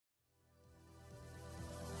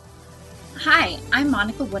Hi, I'm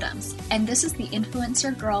Monica Woodhams, and this is the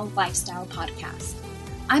Influencer Girl Lifestyle Podcast.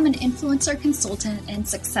 I'm an influencer consultant and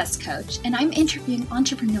success coach, and I'm interviewing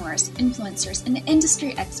entrepreneurs, influencers, and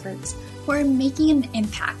industry experts who are making an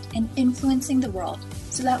impact and influencing the world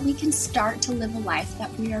so that we can start to live a life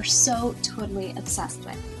that we are so totally obsessed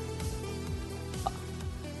with.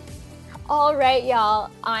 All right, y'all.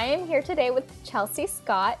 I am here today with Chelsea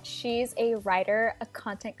Scott. She's a writer, a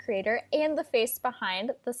content creator, and the face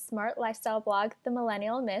behind the smart lifestyle blog, The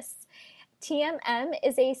Millennial. TMM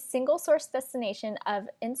is a single source destination of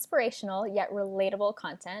inspirational yet relatable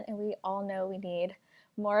content, and we all know we need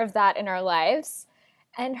more of that in our lives.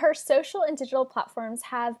 And her social and digital platforms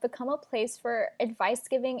have become a place for advice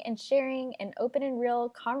giving and sharing and open and real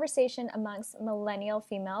conversation amongst millennial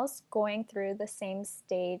females going through the same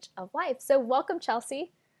stage of life. So welcome,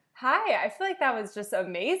 Chelsea. Hi, I feel like that was just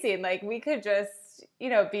amazing. Like we could just,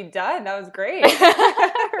 be done. That was great.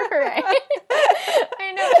 Right.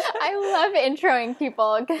 I know. I love introing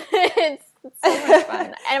people. It's so much fun.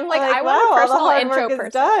 And I'm like I want a personal intro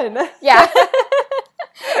person. Done. Yeah.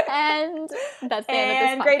 And that's the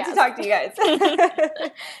end of this podcast. Great to talk to you guys.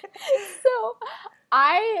 So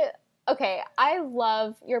I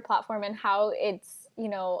love your platform and how it's,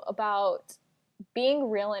 about being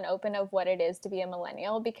real and open of what it is to be a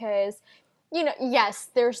millennial because, yes,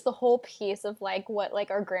 there's the whole piece of like what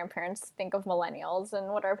like our grandparents think of millennials and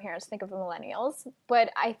what our parents think of millennials.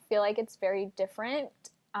 But I feel like it's very different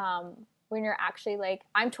when you're actually like,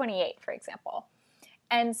 I'm 28, for example.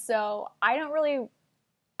 And so I don't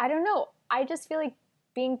know. I just feel like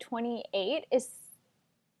being 28 is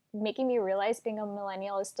making me realize being a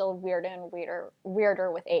millennial is still weirder and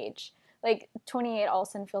weirder with age. Like 28 all of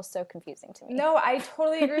a sudden feels so confusing to me. No, I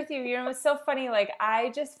totally agree with you. It's so funny. Like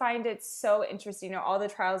I just find it so interesting, all the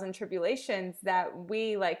trials and tribulations that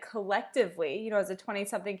we like collectively, as a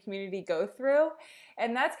 20-something community go through.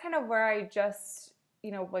 And that's kind of where I just,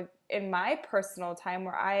 like in my personal time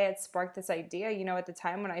where I had sparked this idea, at the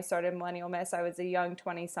time when I started Millennial Miss, I was a young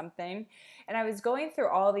 20-something and I was going through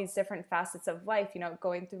all these different facets of life,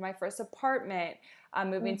 going through my first apartment,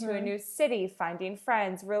 moving to a new city, finding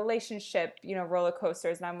friends, relationship, roller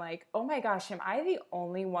coasters. And I'm like, oh my gosh, am I the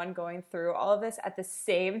only one going through all of this at the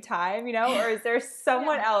same time, or is there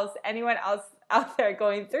someone else, anyone else out there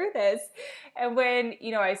going through this? And when,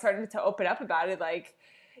 I started to open up about it, like,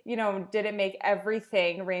 didn't make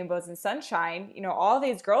everything rainbows and sunshine. All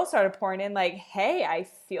these girls started pouring in like, hey, I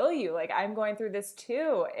feel you. Like, I'm going through this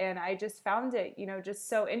too. And I just found it, just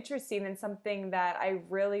so interesting and something that I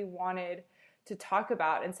really wanted to talk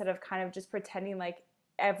about instead of kind of just pretending like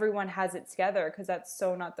everyone has it together, because that's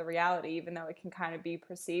so not the reality, even though it can kind of be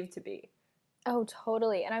perceived to be. Oh,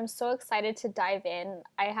 totally. And I'm so excited to dive in.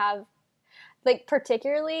 I have, like,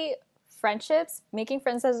 particularly friendships, making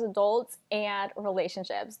friends as adults, and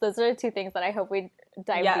relationships. Those are the two things that I hope we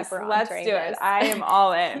dive deeper on. Let's do it. I am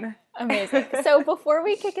all in. Amazing. So before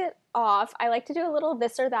we kick it off, I like to do a little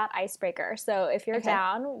this or that icebreaker. So if you're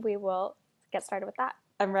down, we will get started with that.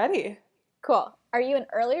 I'm ready. Cool. Are you an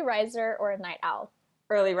early riser or a night owl?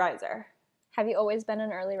 Early riser. Have you always been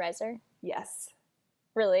an early riser? Yes.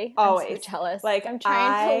 Really? Always. I'm so jealous. Like, I'm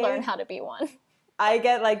trying to learn how to be one. I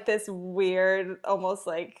get like this weird, almost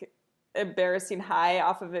like embarrassing high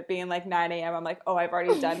off of it being like 9 a.m. I'm like, oh, I've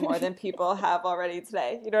already done more than people have already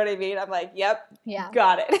today. You know what I mean? I'm like, yep,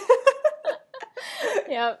 got it.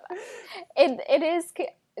 Yep. It is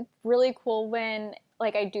really cool when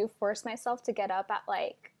like I do force myself to get up at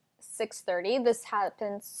like 6:30. This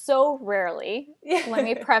happens so rarely. Let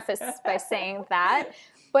me preface by saying that.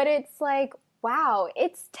 But it's like, wow,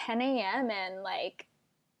 it's 10 a.m. and like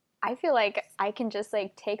I feel like I can just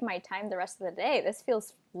like take my time the rest of the day. This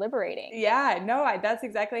feels liberating. Yeah, no, that's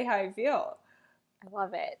exactly how I feel. I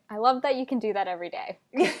love it. I love that you can do that every day.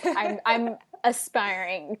 I'm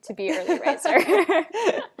aspiring to be early riser.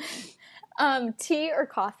 Tea or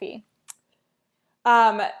coffee?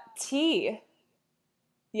 Tea.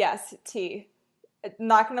 Yes, tea.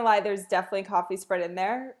 Not gonna lie, there's definitely coffee spread in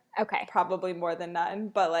there. Okay. Probably more than none,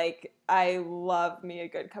 but like I love me a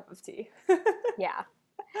good cup of tea. Yeah.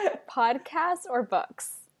 Podcasts or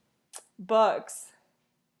books? Books.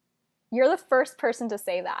 You're the first person to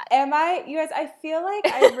say that. Am I? You guys, I feel like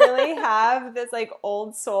I really have this like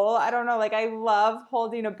old soul. I don't know, like I love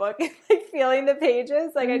holding a book and like feeling the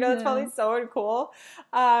pages. Like I know it's probably so cool.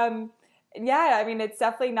 Yeah, I mean, it's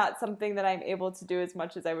definitely not something that I'm able to do as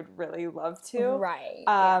much as I would really love to. Right.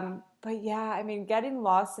 But yeah, I mean, getting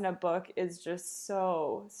lost in a book is just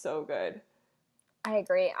so, so good. I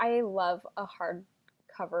agree. I love a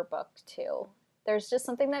hardcover book too. There's just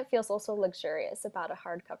something that feels also luxurious about a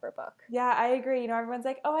hardcover book. Yeah, I agree. You know, everyone's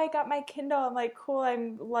like, "Oh, I got my Kindle." I'm like, "Cool,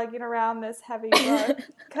 I'm lugging around this heavy book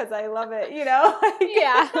because I love it." You know?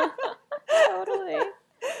 Yeah, totally.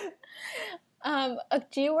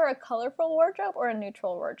 Do you wear a colorful wardrobe or a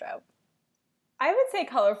neutral wardrobe? I would say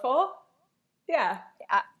colorful. Yeah.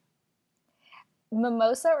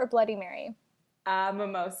 Mimosa or Bloody Mary?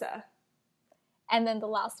 Mimosa. And then the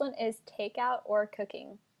last one is takeout or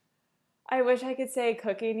cooking. I wish I could say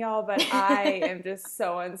cooking, y'all, but I am just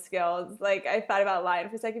so unskilled. Like, I thought about lying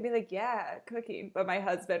for a second, be like, yeah, cooking. But my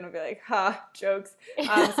husband would be like, ha, jokes.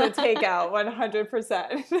 So takeout,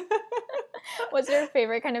 100%. What's your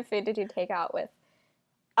favorite kind of food did you take out with?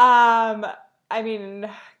 I mean,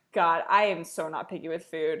 God, I am so not picky with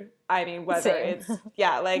food. I mean, whether Same. it's,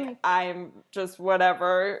 yeah, like, I'm just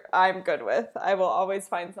whatever I'm good with. I will always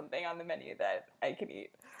find something on the menu that I can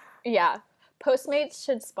eat. Yeah. Postmates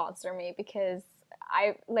should sponsor me because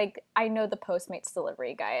I know the Postmates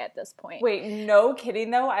delivery guy at this point. Wait, no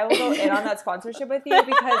kidding though. I will go in on that sponsorship with you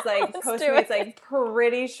because like Postmates, like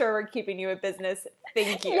pretty sure we're keeping you in business.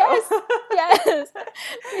 Thank you. Yes, yes,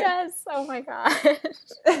 yes. Oh my gosh,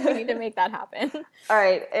 we need to make that happen. All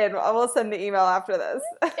right, and I will send the email after this.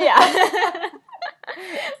 Yeah.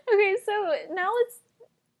 Okay, so now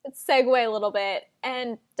let's segue a little bit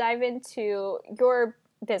and dive into your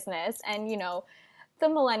business and the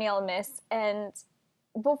Millennial Miss. And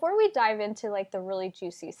before we dive into like the really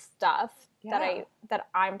juicy stuff that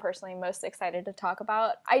I'm personally most excited to talk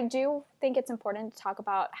about, I do think it's important to talk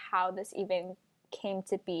about how this even came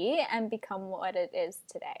to be and become what it is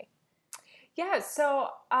today. Yeah, so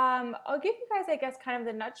I'll give you guys, I guess, kind of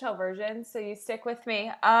the nutshell version, so you stick with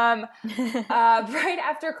me. Right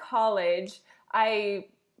after college, I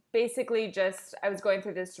basically I was going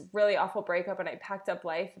through this really awful breakup, and I packed up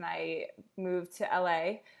life and I moved to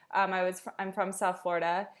LA. I'm from South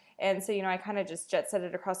Florida, and so I kind of just jet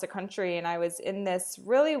setted across the country, and I was in this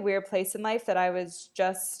really weird place in life that I was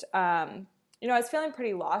just, I was feeling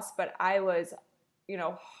pretty lost, but I was,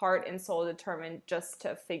 heart and soul determined just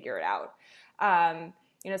to figure it out.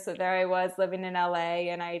 So there I was living in LA,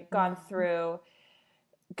 and I'd gone through,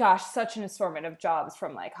 gosh, such an assortment of jobs,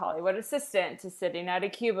 from like Hollywood assistant to sitting at a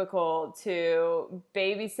cubicle to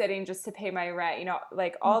babysitting just to pay my rent,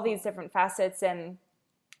 like all these different facets. And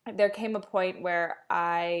there came a point where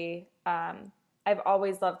I've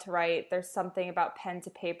always loved to write. There's something about pen to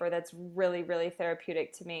paper that's really, really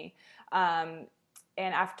therapeutic to me.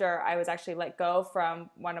 And after I was actually let go from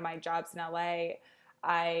one of my jobs in LA,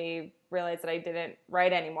 I realized that I didn't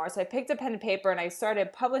write anymore. So I picked up pen and paper and I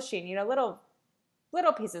started publishing,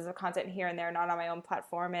 little pieces of content here and there, not on my own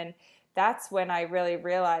platform. And that's when I really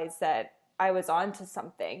realized that I was onto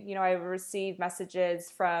something. I received messages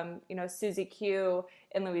from, Susie Q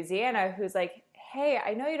in Louisiana, who's like, hey,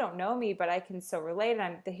 I know you don't know me, but I can so relate,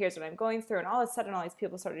 and here's what I'm going through. And all of a sudden, all these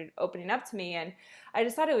people started opening up to me. And I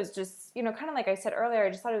just thought it was just, kind of like I said earlier, I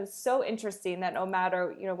just thought it was so interesting that no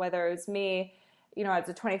matter, whether it was me, as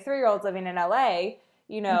a 23-year-old living in LA,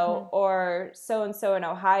 or so-and-so in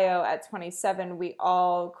Ohio at 27, we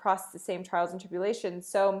all crossed the same trials and tribulations.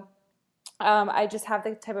 So I just have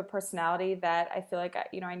the type of personality that I feel like,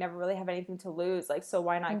 I never really have anything to lose. Like, so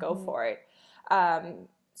why not go for it?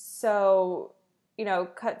 So,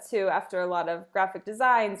 cut to after a lot of graphic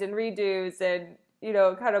designs and redos and,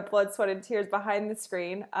 kind of blood, sweat, and tears behind the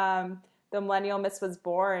screen, the Millennial Miss was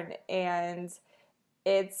born. And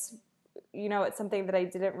it's something that I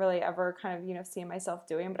didn't really ever kind of, see myself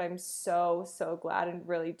doing, but I'm so, so glad and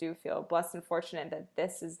really do feel blessed and fortunate that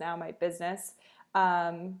this is now my business.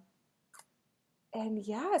 And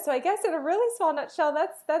yeah, so I guess in a really small nutshell,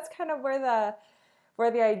 that's kind of where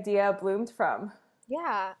the idea bloomed from.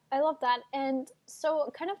 Yeah, I love that. And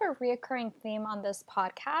so kind of a reoccurring theme on this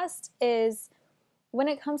podcast is when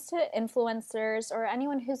it comes to influencers or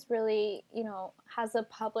anyone who's really, has a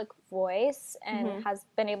public voice and has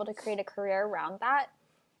been able to create a career around that,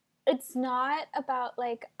 it's not about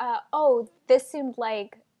like, this seemed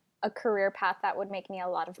like a career path that would make me a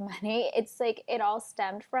lot of money. It's like it all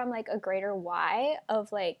stemmed from like a greater why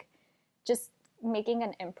of like just making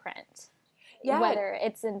an imprint. Yeah. Whether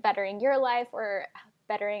it's in bettering your life or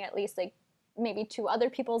bettering at least like maybe 2 other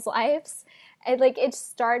people's lives. And like it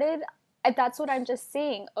started, that's what I'm just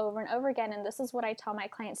seeing over and over again. And this is what I tell my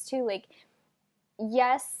clients too. Like,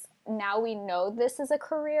 yes, now we know this is a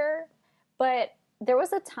career, but there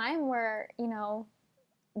was a time where,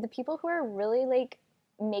 the people who are really like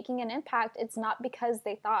making an impact, it's not because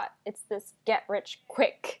they thought it's this get rich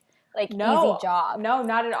quick like easy job. No,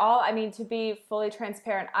 not at all. I mean, to be fully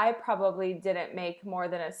transparent, I probably didn't make more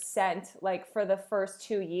than a cent like for the first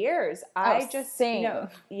 2 years. I just, same.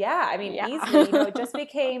 yeah, I mean, Yeah. easily, it just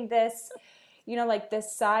became this, like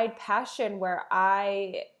this side passion where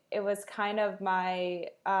it was kind of my,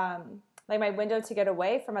 like my window to get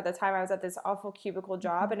away from. At the time I was at this awful cubicle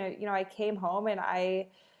job, and I came home and I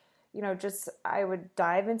would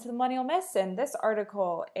dive into the Millennial Miss and this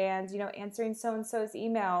article and, answering so-and-so's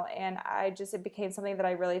email. And it became something that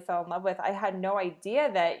I really fell in love with. I had no idea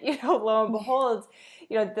that, lo and behold,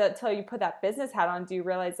 until you put that business hat on, do you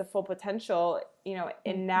realize the full potential,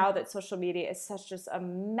 and now that social media is such just a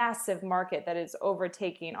massive market that is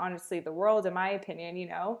overtaking, honestly, the world, in my opinion,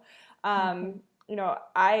 I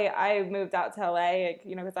moved out to LA,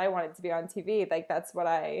 because I wanted to be on TV. Like that's what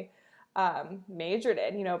I majored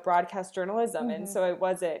in, broadcast journalism. And so it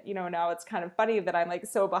wasn't, now it's kind of funny that I'm like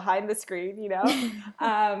so behind the screen,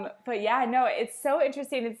 but yeah, no, it's so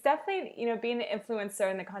interesting. It's definitely, being an influencer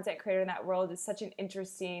and the content creator in that world is such an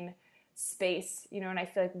interesting space, and I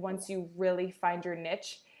feel like once you really find your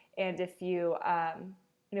niche, and if you,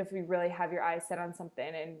 if you really have your eyes set on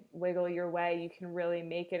something and wiggle your way, you can really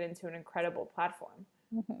make it into an incredible platform.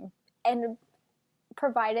 And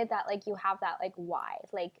provided that like you have that like why,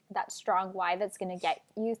 like that strong why that's going to get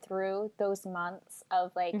you through those months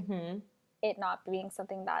of like it not being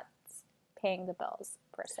something that's paying the bills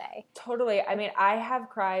per se. Totally. I mean, I have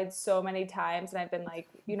cried so many times, and I've been like,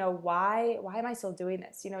 why am I still doing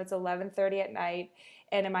this? It's 11:30 at night,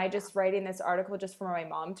 and am I just writing this article just for my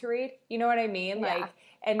mom to read? You know what I mean? Yeah. Like,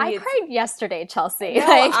 and I cried yesterday, Chelsea. No,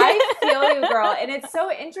 I feel you, girl. And it's so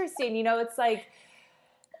interesting. It's like,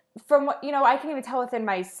 from what, I can even tell within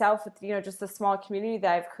myself with, just the small community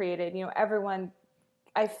that I've created, everyone,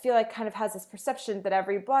 I feel like kind of has this perception that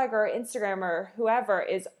every blogger, Instagrammer, whoever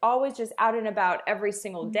is always just out and about every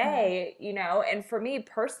single day, and for me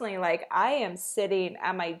personally, like I am sitting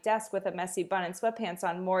at my desk with a messy bun and sweatpants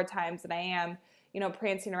on more times than I am,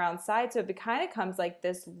 prancing around side. So it kind of comes like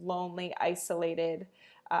this lonely, isolated,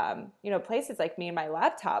 places like me and my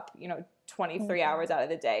laptop, 23 hours out of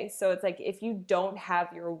the day. So it's like, if you don't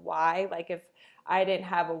have your why, like if I didn't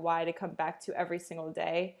have a why to come back to every single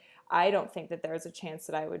day, I don't think that there's a chance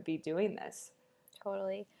that I would be doing this.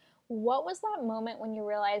 Totally. What was that moment when you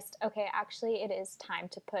realized, okay, actually it is time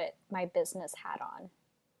to put my business hat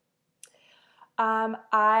on?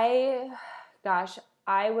 I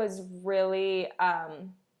was really, I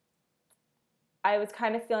was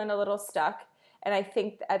kind of feeling a little stuck. And I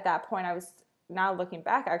think at that point now looking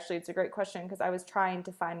back, actually, it's a great question, because I was trying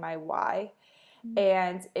to find my why.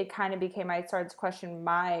 And it kind of became, I started to question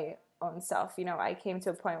my own self. I came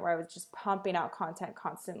to a point where I was just pumping out content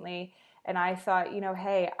constantly. And I thought,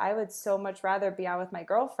 hey, I would so much rather be out with my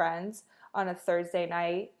girlfriends on a Thursday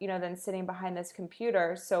night, than sitting behind this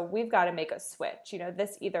computer. So we've got to make a switch.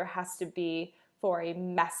 This either has to be for a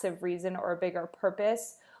massive reason or a bigger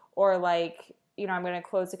purpose, or like, I'm going to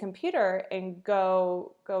close the computer and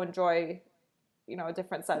go enjoy, a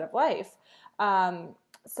different side of life.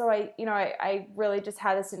 So I really just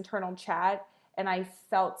had this internal chat, and I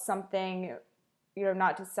felt something,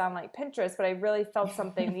 not to sound like Pinterest, but I really felt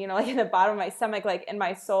something, like in the bottom of my stomach, like in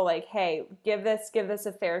my soul, like, hey, give this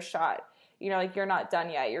a fair shot. Like you're not done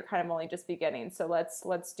yet. You're kind of only just beginning. So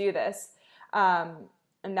let's do this.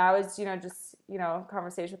 And that was, just,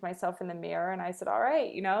 conversation with myself in the mirror. And I said, all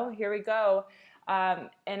right, here we go. And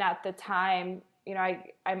at the time,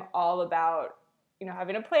 I'm all about,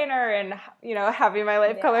 having a planner and, having my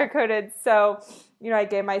life color coded. So, I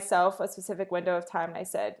gave myself a specific window of time, and I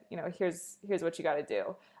said, here's what you got to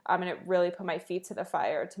do. And it really put my feet to the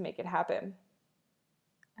fire to make it happen.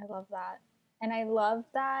 I love that. And I love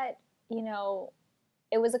that,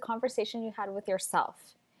 it was a conversation you had with yourself,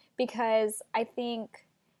 because I think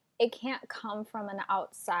it can't come from an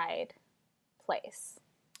outside place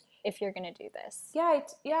if you're going to do this. Yeah,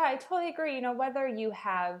 I totally agree. Whether you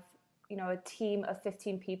have, a team of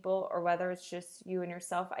 15 people or whether it's just you and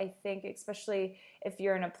yourself, I think especially if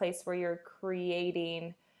you're in a place where you're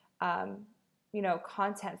creating,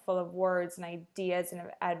 content full of words and ideas and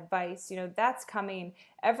advice, that's coming.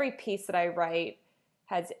 Every piece that I write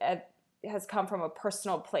has come from a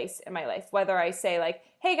personal place in my life. Whether I say like,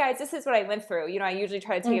 hey guys, this is what I went through, I usually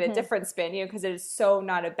try to take it a different spin, because it is so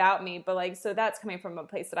not about me, but like, so that's coming from a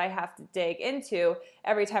place that I have to dig into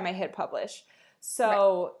every time I hit publish.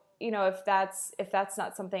 So, right. If that's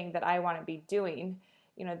not something that I want to be doing,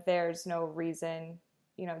 there's no reason,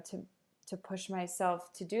 to push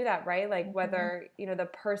myself to do that. Right. Like whether, the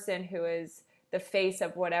person who is the face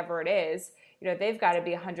of whatever it is, they've got to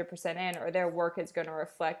be 100% in, or their work is going to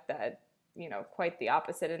reflect that, quite the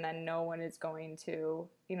opposite. And then no one is going to,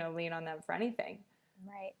 lean on them for anything.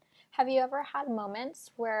 Right. Have you ever had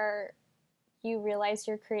moments where you realize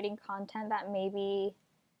you're creating content that maybe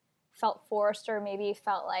felt forced or maybe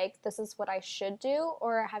felt like this is what I should do?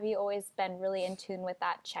 Or have you always been really in tune with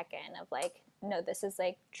that check-in of like, no, this is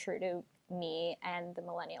like true to me and the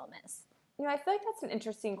millennialness? I feel like that's an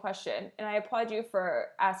interesting question, and I applaud you for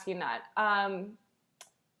asking that.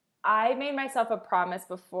 I made myself a promise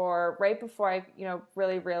right before I,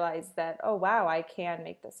 really realized that, oh, wow, I can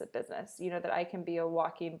make this a business, that I can be a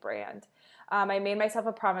walking brand. I made myself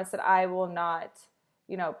a promise that I will not,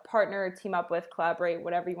 partner, team up with, collaborate,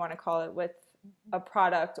 whatever you want to call it, with a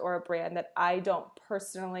product or a brand that I don't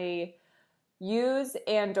personally use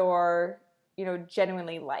and or,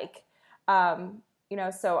 genuinely like.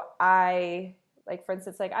 So I, like, for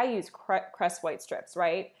instance, like I use Crest white strips,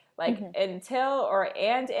 right? Like until or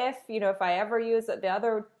and if, if I ever use the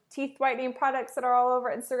other teeth whitening products that are all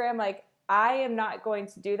over Instagram, like I am not going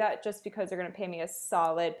to do that just because they're going to pay me a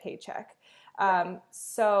solid paycheck. Right.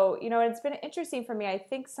 So, it's been interesting for me. I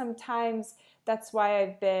think sometimes that's why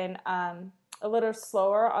I've been a little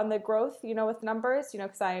slower on the growth, with numbers,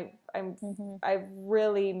 because I've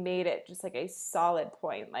really made it just like a solid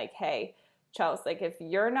point. Like, hey, Chelsea, like if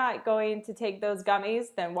you're not going to take those gummies,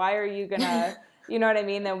 then why are you gonna, you know what I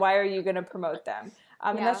mean? Then why are you gonna promote them?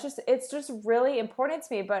 And it's just really important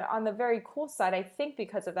to me. But on the very cool side, I think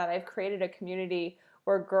because of that, I've created a community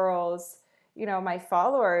where girls, my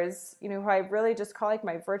followers, who I really just call like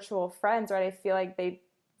my virtual friends, right? I feel like they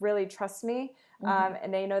really trust me.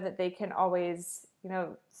 And they know that they can always,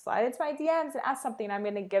 slide into my DMs and ask something. I'm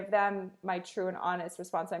going to give them my true and honest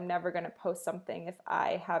response. I'm never going to post something if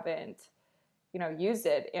I haven't, used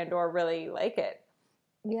it and or really like it.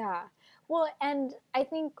 Yeah. Well, and I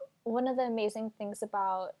think one of the amazing things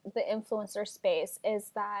about the influencer space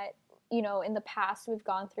is that, in the past we've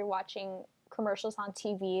gone through watching commercials on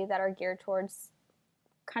TV that are geared towards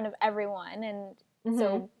kind of everyone. And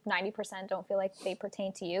so 90% don't feel like they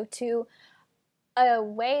pertain to you, to a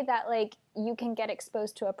way that like you can get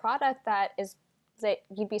exposed to a product that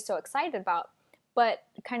you'd be so excited about, but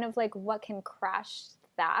kind of like what can crash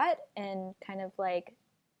that and kind of like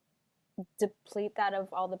deplete that of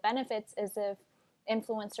all the benefits is if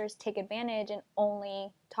influencers take advantage and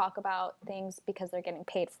only talk about things because they're getting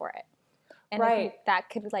paid for it. And I think that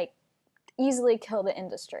could like easily kill the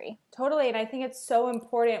industry. Totally. And I think it's so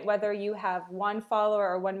important whether you have 1 follower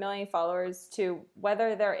or 1 million followers to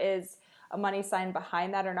whether there is a money sign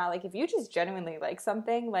behind that or not. Like if you just genuinely like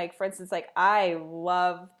something, like for instance, like I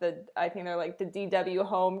love I think they're like the DW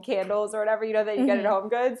home candles or whatever, that you get at Home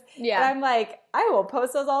Goods. Yeah. And I'm like, I will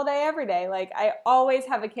post those all day, every day. Like I always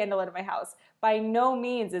have a candle in my house. By no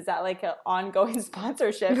means is that like an ongoing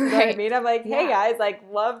sponsorship. You know what I mean? I'm like, hey guys, like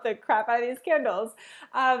love the crap out of these candles.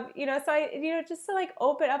 So I, just to like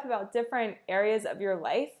open up about different areas of your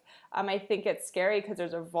life. I think it's scary because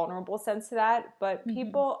there's a vulnerable sense to that, but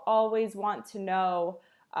people always want to know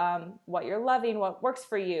what you're loving, what works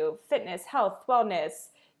for you, fitness, health, wellness,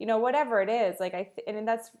 whatever it is. Like and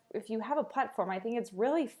that's, if you have a platform, I think it's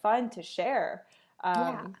really fun to share.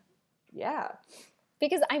 Yeah.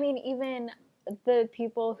 Because I mean, even the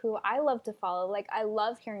people who I love to follow, like I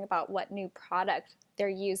love hearing about what new product they're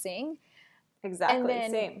using. Exactly.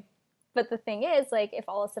 Same. But the thing is, like, if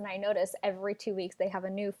all of a sudden I notice every 2 weeks they have a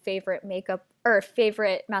new favorite makeup or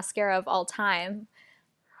favorite mascara of all time,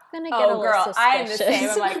 I'm gonna get a little suspicious. I am the same.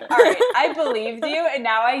 I'm like, all right, I believed you, and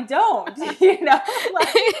now I don't.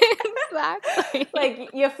 Exactly. Like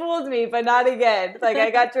you fooled me, but not again. Like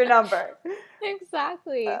I got your number.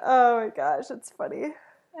 Exactly. Oh my gosh, it's funny.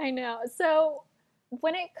 I know. So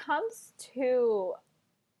when it comes to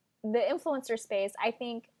the influencer space, I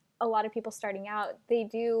think a lot of people starting out, they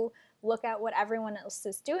do look at what everyone else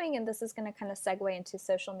is doing, and this is going to kind of segue into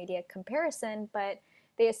social media comparison, but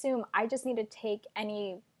they assume I just need to take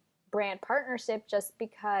any brand partnership just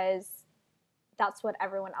because that's what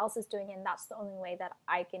everyone else is doing, and that's the only way that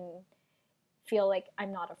I can feel like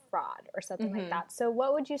I'm not a fraud or something like that. So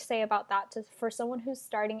what would you say about that for someone who's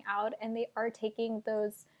starting out and they are taking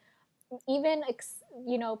those, even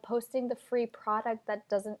posting the free product that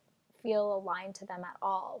doesn't feel aligned to them at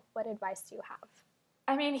all? What advice do you have?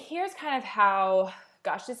 I mean, here's kind of how,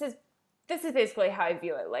 gosh, this is basically how I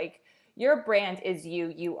view it. Like, your brand is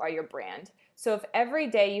you. You are your brand. So if every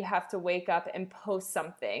day you have to wake up and post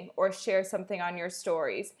something or share something on your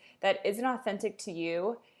stories that isn't authentic to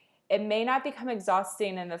you, it may not become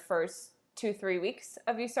exhausting in the first 2-3 weeks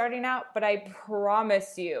of you starting out, but I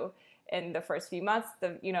promise you, in the first few months,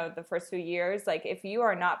 the first few years, like if you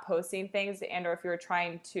are not posting things and or if you're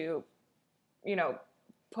trying to,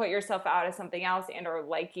 put yourself out as something else and or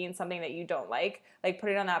liking something that you don't like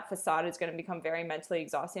putting on that facade is going to become very mentally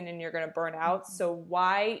exhausting and you're going to burn out. So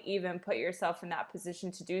why even put yourself in that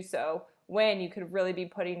position to do so when you could really be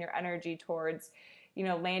putting your energy towards, you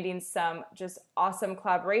know, landing some just awesome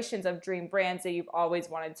collaborations of dream brands that you've always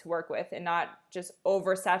wanted to work with, and not just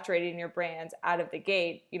oversaturating your brands out of the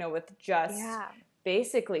gate, you know, with just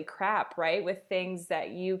basically crap, right? With things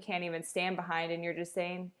that you can't even stand behind, and you're just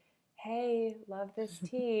saying, hey, love this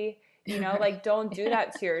tea, you know, like don't do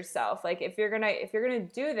that to yourself. Like if you're gonna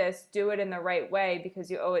do this, do it in the right way, because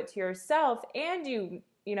you owe it to yourself, and you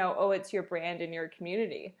know, owe it to your brand and your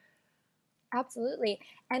community. Absolutely.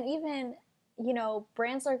 And even, you know,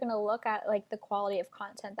 brands are going to look at like the quality of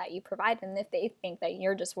content that you provide, and if they think that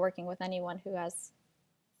you're just working with anyone who has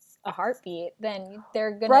a heartbeat, then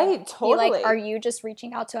they're gonna be like, are you just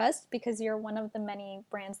reaching out to us because you're one of the many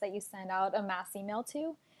brands that you send out a mass email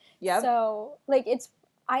to? Yep. So like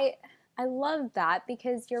I love that,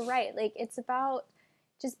 because you're right. Like it's about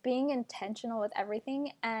just being intentional with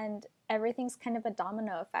everything, and everything's kind of a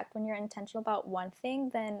domino effect. When you're intentional about one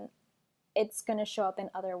thing, then it's going to show up in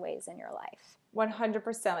other ways in your life.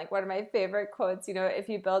 100%. Like one of my favorite quotes, you know, if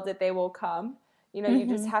you build it, they will come. You know, you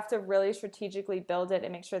just have to really strategically build it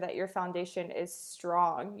and make sure that your foundation is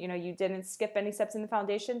strong. You know, you didn't skip any steps in the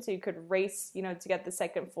foundation, so you could race, you know, to get the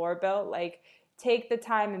second floor built. Like take the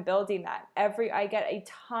time in building that. I get a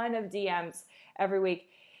ton of DMs every week.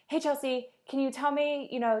 Hey, Chelsea, can you tell me,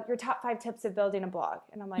 you know, your top 5 tips of building a blog?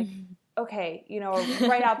 And I'm like, okay, you know,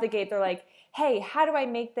 right out the gate, they're like, hey, how do I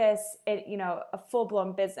make this, you know, a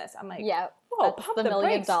full-blown business? I'm like, whoa, pump the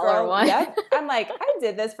brakes, girl. One. Yep. I'm like, I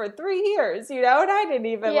did this for 3 years, you know, and I didn't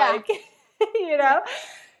even like, you know.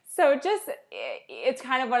 So just, it's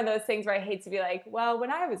kind of one of those things where I hate to be like, well,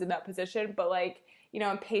 when I was in that position, but like, you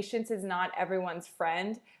know, patience is not everyone's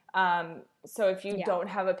friend. So if you don't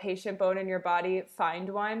have a patient bone in your body, find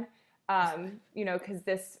one. You know, because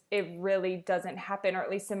it really doesn't happen, or at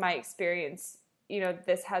least in my experience, you know,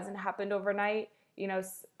 this hasn't happened overnight. You know,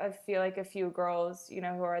 I feel like a few girls, you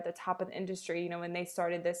know, who are at the top of the industry, you know, when they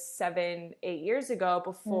started this 7-8 years ago,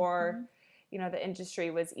 before, you know, the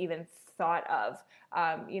industry was even thought of,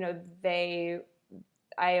 you know,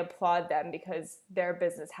 I applaud them, because their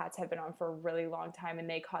business had to have been on for a really long time, and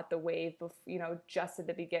they caught the wave, you know, just at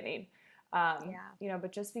the beginning. You know,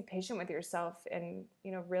 but just be patient with yourself, and,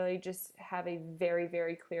 you know, really just have a very,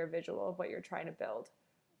 very clear visual of what you're trying to build.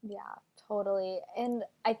 Yeah, totally. And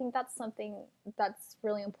I think that's something that's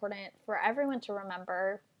really important for everyone to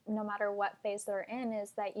remember, no matter what phase they're in,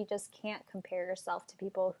 is that you just can't compare yourself to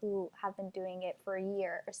people who have been doing it for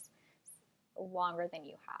years longer than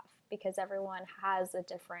you have, because everyone has a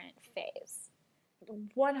different phase.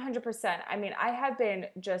 100%. I mean, I have been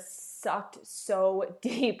just sucked so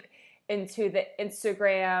deep into the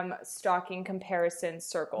Instagram stalking comparison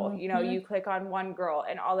circle. You know, you click on one girl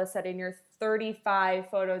and all of a sudden you're 35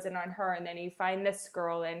 photos in on her, and then you find this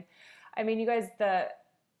girl. And I mean, you guys, the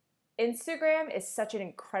Instagram is such an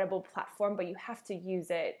incredible platform, but you have to use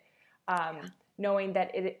it knowing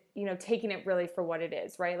that it, you know, taking it really for what it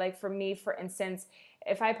is, right? Like for me, for instance,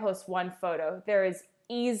 if I post one photo, there is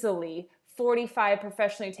easily 45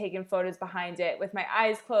 professionally taken photos behind it with my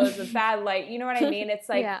eyes closed, with bad light. You know what I mean? It's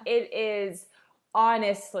like, it is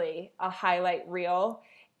honestly a highlight reel,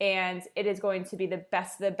 and it is going to be the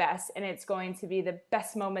best of the best. And it's going to be the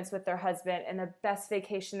best moments with their husband, and the best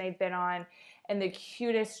vacation they've been on, and the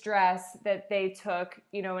cutest dress that they took,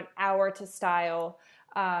 you know, an hour to style.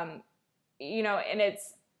 You know, and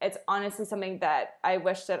it's honestly something that I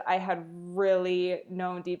wish that I had really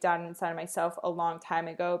known deep down inside of myself a long time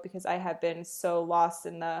ago, because I have been so lost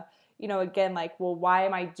in the, you know, again, like, well, why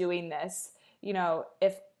am I doing this? You know,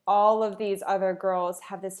 if all of these other girls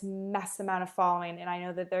have this mass amount of following, and I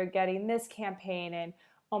know that they're getting this campaign, and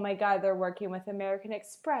oh my God, they're working with American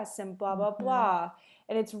Express and blah, blah, blah.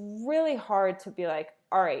 And it's really hard to be like,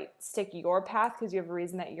 all right, stick your path, because you have a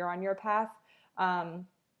reason that you're on your path.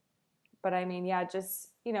 But I mean, yeah, just,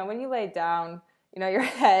 you know, when you lay down, you know, your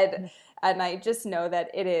head at night, just know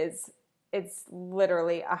that it's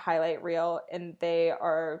literally a highlight reel, and they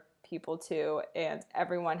are people too, and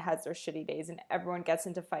everyone has their shitty days, and everyone gets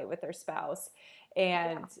into fight with their spouse,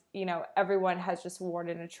 and you know, everyone has just worn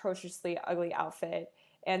an atrociously ugly outfit,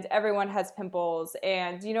 and everyone has pimples,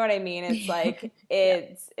 and you know what I mean? It's like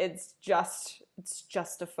it's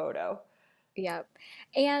just a photo. Yep.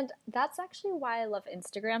 And that's actually why I love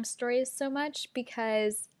Instagram stories so much,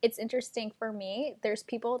 because it's interesting for me. There's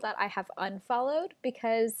people that I have unfollowed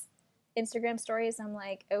because Instagram stories, I'm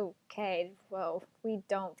like, okay, whoa, we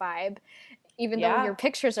don't vibe. even though your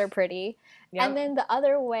pictures are pretty. Yep. And then the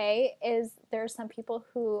other way is there's some people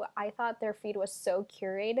who I thought their feed was so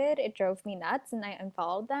curated, it drove me nuts, and I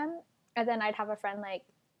unfollowed them. And then I'd have a friend like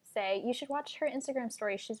say, you should watch her Instagram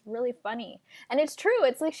story. She's really funny. And it's true.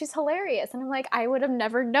 It's like she's hilarious. And I'm like, I would have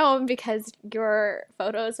never known because your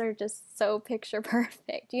photos are just so picture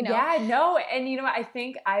perfect, you know? Yeah, no. And you know what? I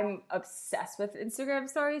think I'm obsessed with Instagram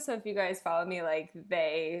stories. So if you guys follow me, like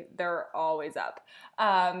they're always up.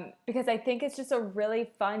 Because I think it's just a really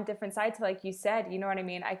fun, different side to, like you said, you know what I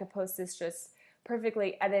mean? I could post this just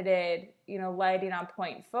perfectly edited, you know, lighting on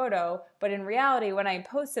point photo, but in reality, when I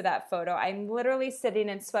posted that photo, I'm literally sitting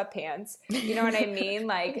in sweatpants, you know what I mean?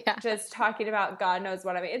 Like just talking about God knows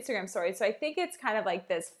what on my Instagram story. So I think it's kind of like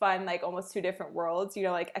this fun, like almost two different worlds, you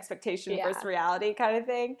know, like expectation versus reality kind of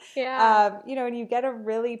thing. You know, and you get to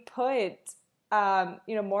really put,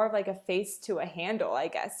 you know, more of like a face to a handle, I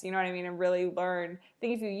guess, you know what I mean? And really learn, I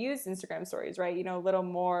think if you use Instagram stories, right, you know, a little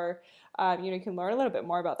more, you know, you can learn a little bit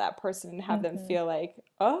more about that person and have them feel like,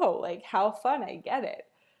 oh, like how fun, I get it.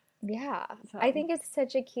 Yeah, so. I think it's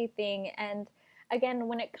such a key thing. And again,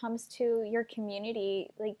 when it comes to your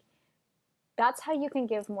community, like that's how you can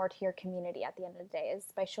give more to your community at the end of the day, is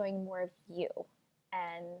by showing more of you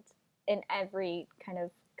and in every kind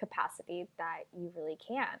of capacity that you really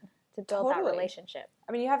can to build that relationship.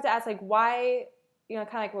 I mean, you have to ask, like, why, you know,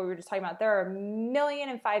 kind of like what we were just talking about, there are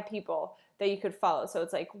 1,000,005 people that you could follow. So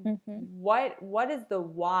it's like, what is the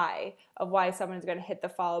why of why someone's going to hit the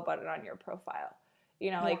follow button on your profile? You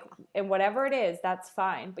know, like, and whatever it is, that's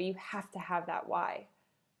fine, but you have to have that why.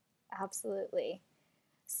 Absolutely.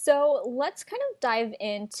 So let's kind of dive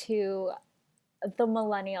into the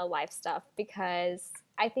millennial life stuff, because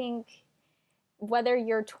I think whether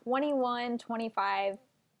you're 21, 25,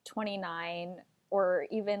 29, or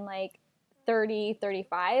even like 30,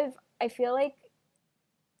 35, I feel like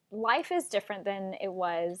life is different than it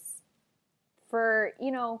was for,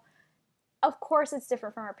 you know, of course it's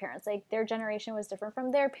different from our parents. Like their generation was different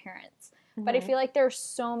from their parents. But I feel like there's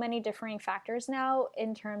so many differing factors now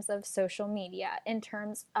in terms of social media, in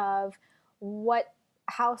terms of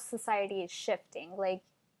how society is shifting. Like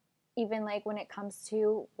even like when it comes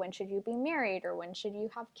to when should you be married or when should you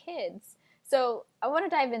have kids. So I want to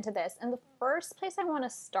dive into this. And the first place I want to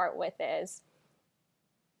start with is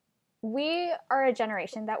we are a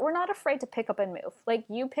generation that we're not afraid to pick up and move. Like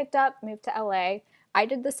you moved to LA. I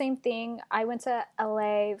did the same thing. I went to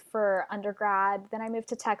LA for undergrad. Then I moved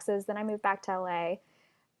to Texas. Then I moved back to LA.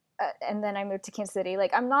 And then I moved to Kansas City.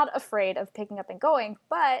 Like I'm not afraid of picking up and going.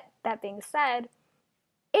 But that being said,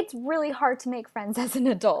 it's really hard to make friends as an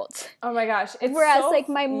adult. Oh my gosh. Whereas like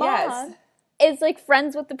my mom is like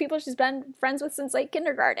friends with the people she's been friends with since like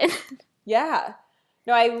kindergarten. Yeah.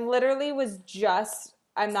 No, I literally was just,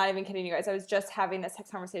 I'm not even kidding you guys, I was just having this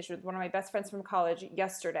text conversation with one of my best friends from college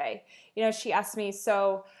yesterday. You know, she asked me,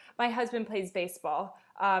 so my husband plays baseball,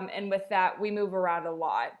 and with that, we move around a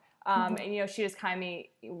lot. And, you know, she just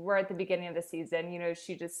we're at the beginning of the season, you know,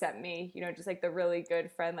 she just sent me, you know, just like the really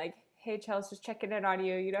good friend, like, hey, Chelsea, just checking in on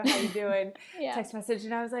you, you know, how you doing? Text message.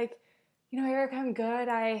 And I was like, you know, Eric, I'm good.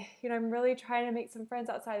 I'm really trying to make some friends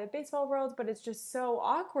outside of the baseball world, but it's just so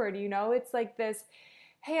awkward, you know? It's like this,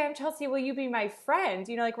 hey, I'm Chelsea, will you be my friend?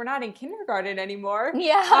 You know, like we're not in kindergarten anymore.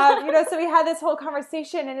 Yeah. You know, so we had this whole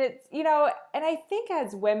conversation, and it's, you know, and I think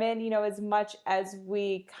as women, you know, as much as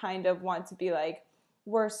we kind of want to be like,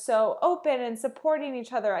 we're so open and supporting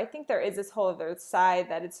each other, I think there is this whole other side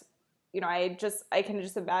that it's, you know, I can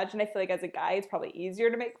just imagine, I feel like as a guy, it's probably easier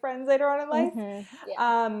to make friends later on in life.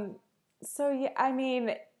 So, yeah, I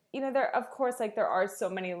mean, you know, there are so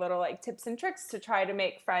many little like tips and tricks to try to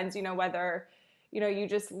make friends, you know, whether, you know, you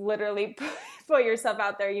just literally put yourself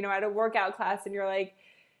out there, you know, at a workout class and you're like,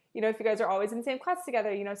 you know, if you guys are always in the same class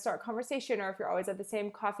together, you know, start a conversation, or if you're always at the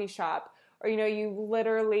same coffee shop, or, you know, you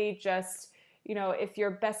literally just, you know, if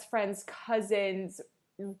your best friend's cousin's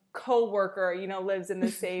co-worker, you know, lives in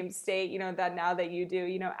the same state, you know, that now that you do,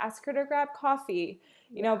 you know, ask her to grab coffee,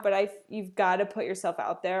 you know, but you've got to put yourself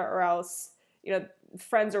out there, or else, you know,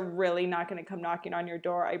 friends are really not going to come knocking on your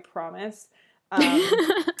door. I promise.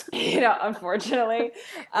 You know, unfortunately.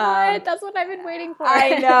 That's what I've been waiting for.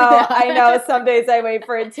 I know. Some days I wait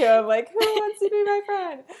for it too. I'm like, who wants to be my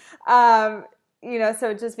friend? You know, so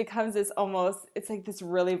it just becomes this it's like this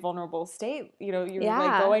really vulnerable state. You know, you're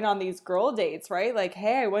like going on these girl dates, right? Like,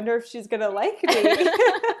 hey, I wonder if she's going to like me.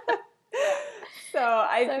 So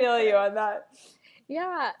I feel you on that.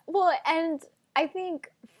 Yeah. Well, and I think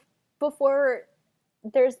before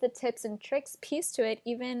there's the tips and tricks piece to it,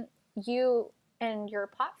 even you and your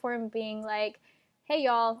platform being like, hey,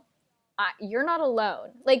 y'all, you're not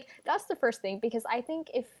alone. Like, that's the first thing, because I think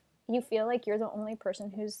if you feel like you're the only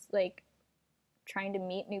person who's like trying to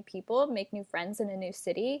meet new people, make new friends in a new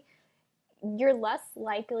city, you're less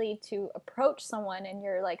likely to approach someone in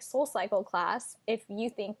your like soul cycle class if you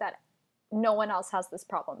think that no one else has this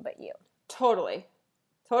problem but you. Totally.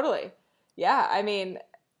 Totally. Yeah. I mean,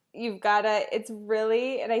 you've got to, it's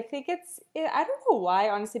really, and I think I don't know why,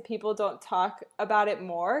 honestly, people don't talk about it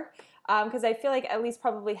more. Because I feel like at least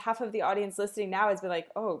probably half of the audience listening now has been like,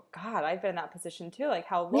 oh God, I've been in that position too. Like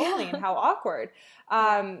how lonely and how awkward.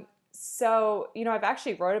 So, I've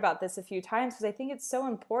actually wrote about this a few times because I think it's so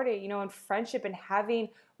important, in friendship and having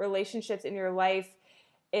relationships in your life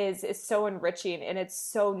is so enriching and it's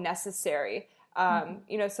so necessary.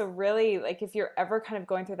 So really, like if you're ever kind of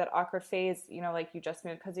going through that awkward phase, like you just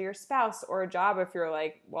moved because of your spouse or a job, if you're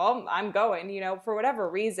like, well, I'm going, for whatever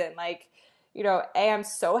reason, like, A, I'm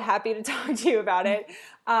so happy to talk to you about it.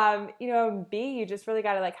 B, you just really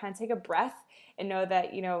got to like kind of take a breath and know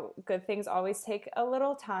that, good things always take a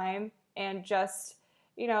little time, and just,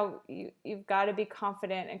 you've got to be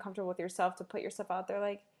confident and comfortable with yourself to put yourself out there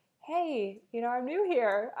like, hey, I'm new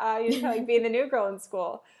here. Kind of like being the new girl in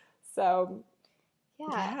school. So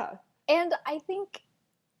yeah. And I think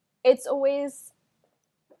it's always,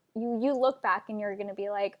 you look back and you're going to be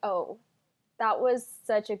like, oh, that was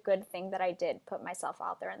such a good thing that I did put myself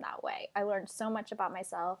out there in that way. I learned so much about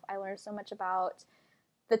myself. I learned so much about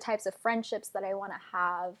the types of friendships that I want to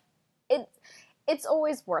have. It's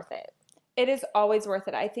always worth it. It is always worth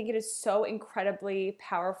it. I think it is so incredibly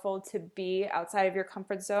powerful to be outside of your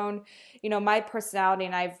comfort zone. My personality,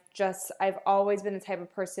 and I've always been the type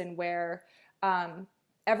of person where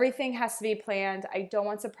everything has to be planned. I don't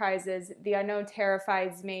want surprises. The unknown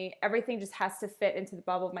terrifies me. Everything just has to fit into the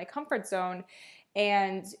bubble of my comfort zone.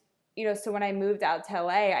 And, so when I moved out to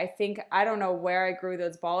LA, I don't know where I grew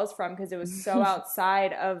those balls from because it was so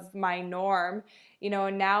outside of my norm,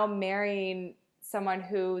 and now marrying someone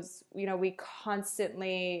who's, we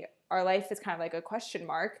constantly, our life is kind of like a question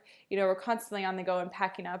mark. We're constantly on the go and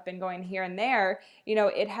packing up and going here and there.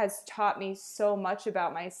 It has taught me so much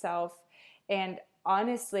about myself, and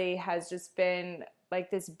honestly has just been like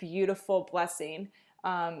this beautiful blessing.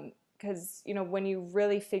 Because, when you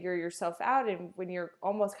really figure yourself out and when you're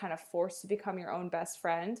almost kind of forced to become your own best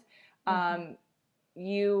friend,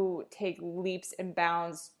 you take leaps and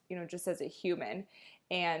bounds, just as a human.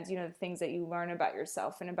 And, the things that you learn about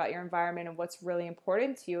yourself and about your environment and what's really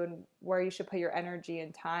important to you and where you should put your energy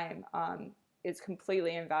and time is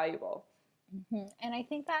completely invaluable. And I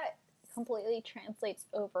think that completely translates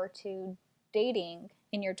over to dating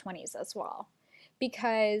in your 20s as well,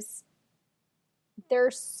 because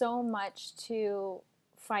there's so much to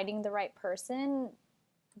finding the right person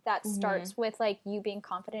that starts with like you being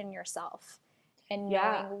confident in yourself and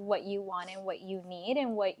knowing what you want and what you need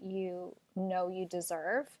and what you know you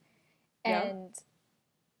deserve. And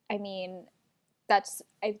I mean, that's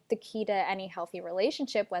the key to any healthy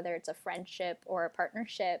relationship, whether it's a friendship or a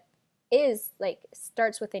partnership, is like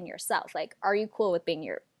starts within yourself. Like, are you cool with being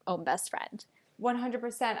your own best friend?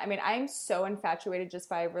 100%. I mean, I'm so infatuated just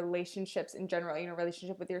by relationships in general,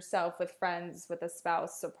 relationship with yourself, with friends, with a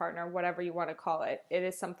spouse, a partner, whatever you want to call it. It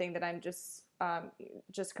is something that I'm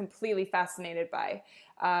just completely fascinated by.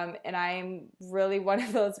 And I'm really one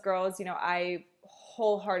of those girls, I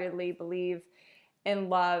wholeheartedly believe in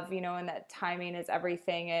love, and that timing is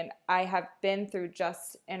everything. And I have been through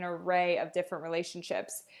just an array of different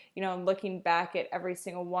relationships, and looking back at every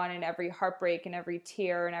single one and every heartbreak and every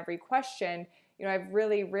tear and every question, I've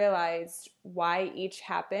really realized why each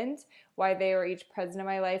happened, why they were each present in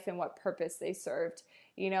my life and what purpose they served,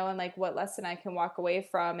 and like what lesson I can walk away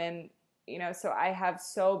from. And, so I have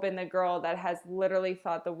so been the girl that has literally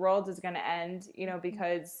thought the world is going to end,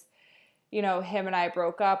 because him and I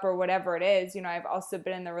broke up or whatever it is. I've also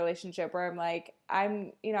been in the relationship where I'm like, I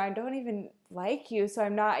don't even like you. So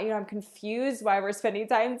I'm not, I'm confused why we're spending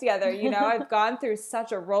time together. I've gone through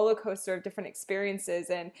such a roller coaster of different experiences.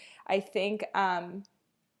 And I think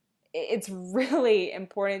it's really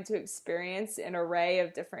important to experience an array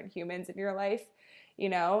of different humans in your life,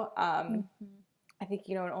 I think,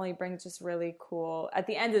 it only brings just really cool, at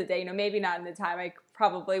the end of the day, maybe not in the time, I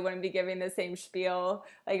probably wouldn't be giving the same spiel,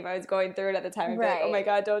 like if I was going through it at the time, I'd be like, oh my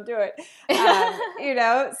God, don't do it.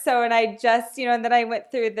 So, and I just, and then I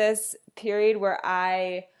went through this period where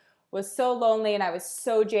I was so lonely and I was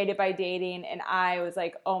so jaded by dating, and I was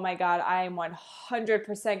like, oh my God, I am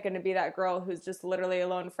 100% going to be that girl who's just literally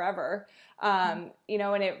alone forever. And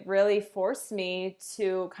it really forced me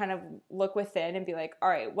to kind of look within and be like, all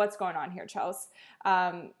right, what's going on here, Chels?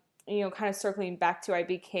 Kind of circling back to,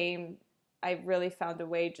 I really found a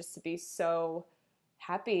way just to be so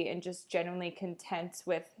happy and just genuinely content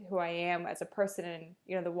with who I am as a person and,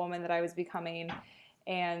 you know, the woman that I was becoming.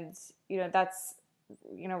 And, you know, that's,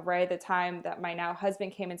 you know, right at the time that my now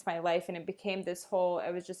husband came into my life, and it became this whole, I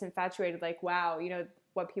was just infatuated, like, wow, you know,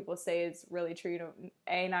 what people say is really true. You know,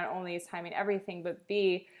 A, not only is timing everything, but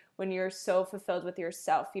B, when you're so fulfilled with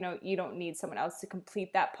yourself, you know, you don't need someone else to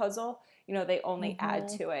complete that puzzle. You know, they only add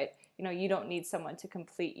to it. You know, you don't need someone to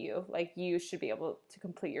complete you. Like, you should be able to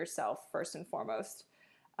complete yourself first and foremost.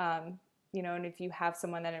 You know, and if you have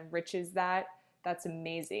someone that enriches that, that's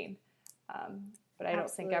amazing. But I don't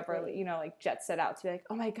think ever, you know, like jet set out to be like,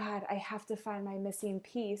 oh my God, I have to find my missing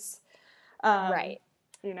piece. Right.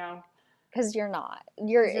 You know, because you're not.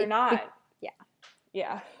 You're not. Yeah.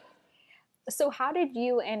 Yeah. So how did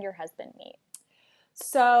you and your husband meet?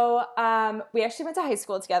 So we actually went to high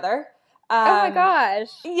school together. Oh my gosh.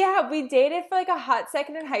 Yeah, we dated for like a hot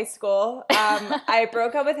second in high school. I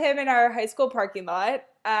broke up with him in our high school parking lot.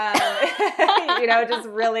 You know, just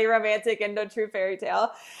really romantic and no true fairy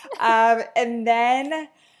tale. And then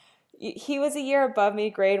he was a year above me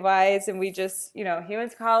grade-wise, and we just, you know, he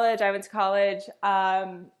went to college, I went to college.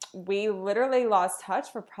 We literally lost touch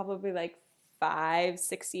for probably like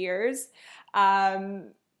 5-6 years.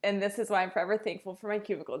 And this is why I'm forever thankful for my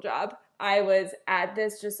cubicle job. I was at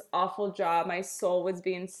this just awful job. My soul was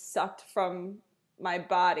being sucked from my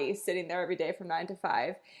body, sitting there every day from 9 to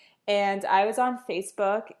 5. And I was on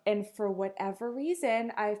Facebook, and for whatever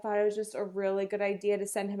reason, I thought it was just a really good idea to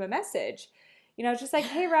send him a message. You know, just like,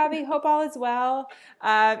 hey, Robbie, hope all is well.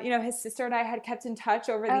 You know, his sister and I had kept in touch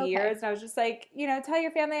over the years. And I was just like, you know, tell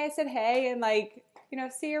your family I said hey, and like, you know,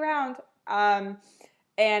 see you around. And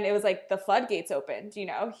it was like the floodgates opened, you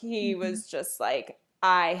know. He was just like,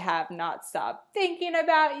 I have not stopped thinking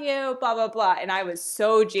about you, blah, blah, blah. And I was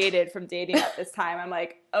so jaded from dating at this time. I'm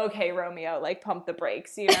like, okay, Romeo, like pump the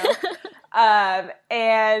brakes, you know.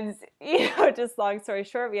 And, you know, just long story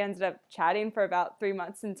short, we ended up chatting for about 3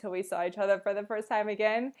 months until we saw each other for the first time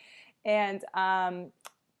again. And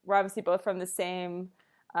we're obviously both from the same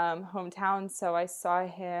hometown. So I saw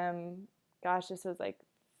him, gosh, this was like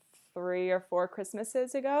 3 or 4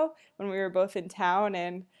 Christmases ago when we were both in town,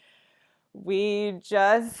 and we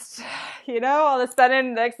just, you know, all of a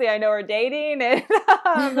sudden, next thing I know, we're dating, and,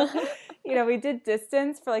 you know, we did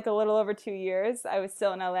distance for like a little over 2 years. I was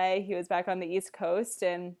still in LA. He was back on the East Coast,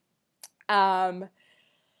 and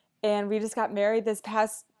we just got married this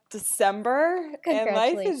past December, and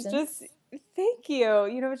life is just, thank you.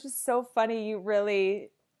 You know, it's just so funny. You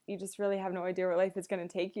just really have no idea where life is going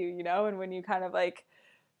to take you, you know, and when you kind of like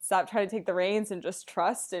stop trying to take the reins and just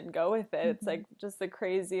trust and go with it. It's like just the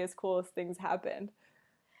craziest, coolest things happen.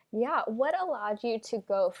 Yeah. What allowed you to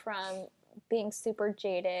go from being super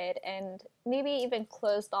jaded and maybe even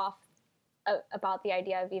closed off about the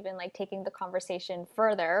idea of even like taking the conversation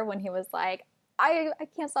further when he was like, I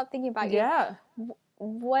can't stop thinking about you. Yeah.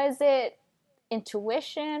 Was it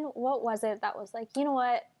intuition? What was it that was like, you know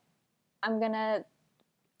what? I'm going to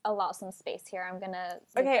allow some space here. I'm gonna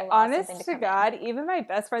honest to God, even my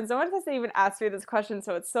best friends, no one has even asked me this question,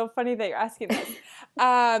 so it's so funny that you're asking this.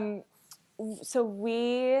 So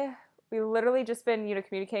we literally just been, you know,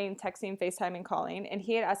 communicating, texting, FaceTime, calling, and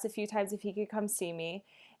he had asked a few times if he could come see me,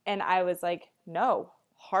 and I was like, no,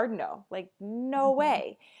 hard no, like no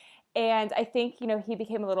way. And I think, you know, he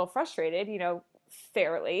became a little frustrated, you know,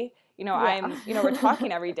 fairly. You know, yeah. We're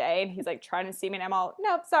talking every day, and he's like trying to see me, and I'm all,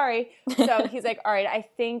 nope, sorry. So he's like, all right, I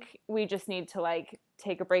think we just need to like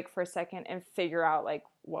take a break for a second and figure out like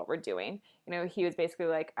what we're doing. You know, he was basically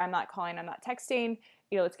like, I'm not calling, I'm not texting,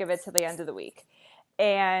 you know, let's give it to the end of the week.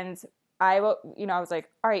 And I was like,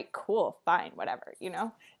 all right, cool, fine, whatever, you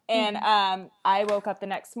know. And I woke up the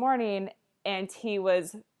next morning, and he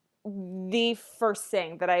was the first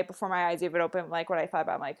thing that before my eyes even opened, like what I thought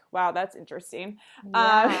about, I'm like, wow, that's interesting.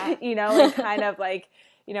 Yeah. You know, and kind of like,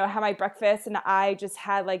 you know, had my breakfast, and I just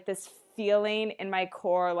had like this feeling in my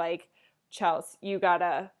core, like, Chelsea, you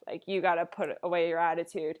gotta put away your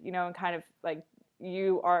attitude, you know, and kind of like,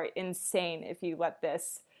 you are insane if you let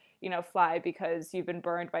this, you know, fly, because you've been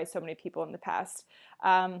burned by so many people in the past.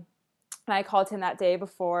 And I called him that day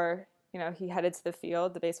before, you know, he headed to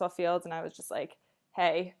the baseball field, and I was just like,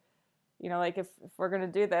 hey, you know, like if we're going to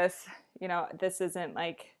do this, you know, this isn't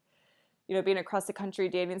like, you know, being across the country,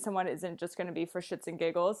 dating someone isn't just going to be for shits and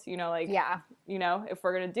giggles, you know, like, yeah, you know, if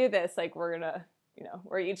we're going to do this, like we're going to, you know,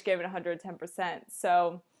 we're each giving 110%.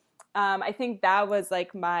 So I think that was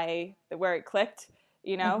like where it clicked,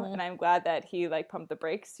 you know, and I'm glad that he like pumped the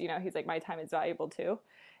brakes, you know, he's like, my time is valuable too.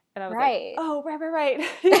 And I was like, oh, right.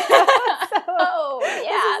 You know, so, oh,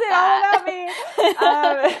 yeah. This is all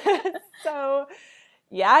about me. So,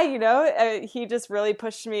 yeah, he just really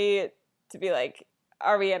pushed me to be like,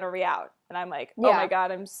 are we in or are we out? And I'm like, oh my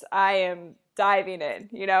God, I am diving in,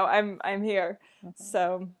 I'm here. Mm-hmm.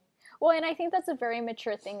 So. Well, and I think that's a very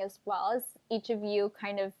mature thing as well, as each of you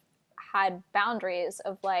kind of had boundaries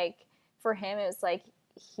of like, for him, it was like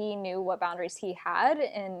he knew what boundaries he had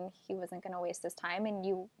and he wasn't going to waste his time, and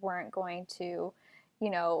you weren't going to,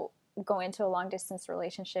 go into a long distance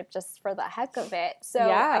relationship just for the heck of it. So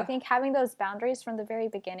yeah. I think having those boundaries from the very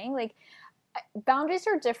beginning, like boundaries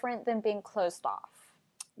are different than being closed off.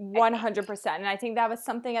 100%. And I think that was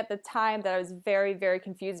something at the time that I was very, very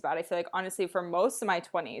confused about. I feel like, honestly, for most of my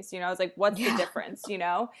 20s, I was like, what's the difference,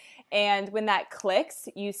 And when that clicks,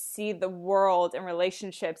 you see the world and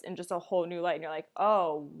relationships in just a whole new light. And you're like,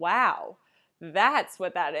 oh, wow, that's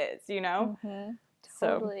what that is, Mm-hmm.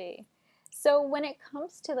 Totally. So when it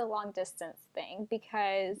comes to the long distance thing,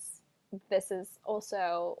 because this is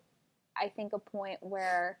also, I think, a point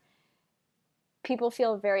where people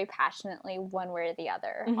feel very passionately one way or the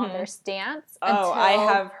other on their stance. I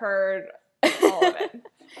have heard all of it.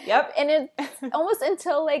 Yep. And it's almost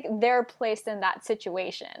until like they're placed in that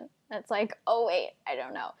situation. It's like, oh wait, I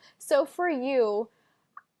don't know. So for you,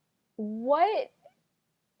 what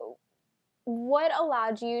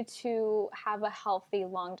allowed you to have a healthy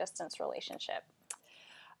long distance relationship?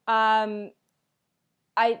 I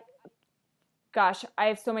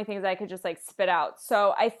have so many things I could just like spit out.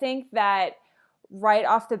 So I think that right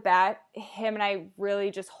off the bat, him and I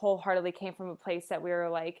really just wholeheartedly came from a place that we were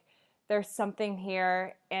like, there's something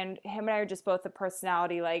here. And him and I are just both a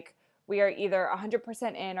personality, like we are either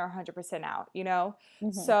 100% in or 100% out,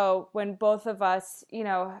 Mm-hmm. So when both of us,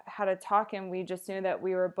 had a talk and we just knew that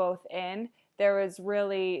we were both in, there was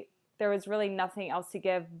really nothing else to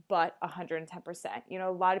give but 110%.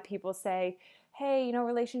 A lot of people say, hey,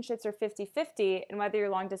 relationships are 50-50, and whether you're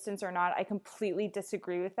long distance or not, I completely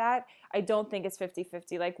disagree with that. I don't think it's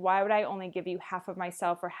 50-50. Like, why would I only give you half of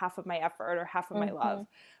myself or half of my effort or half of my love?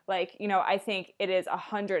 Like, I think it is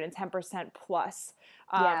 110% plus.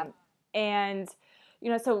 And,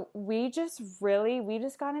 so we just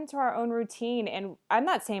got into our own routine. And I'm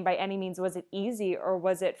not saying by any means was it easy or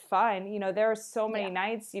was it fun. There are so many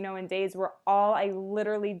nights, and days where all I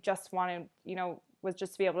literally just wanted, was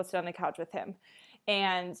just to be able to sit on the couch with him.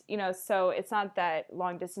 And, so it's not that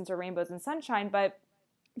long distance or rainbows and sunshine, but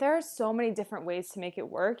there are so many different ways to make it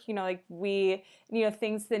work. Like we,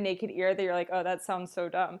 things to the naked ear that you're like, oh, that sounds so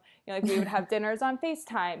dumb. Like we would have dinners on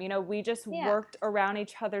FaceTime. We just worked around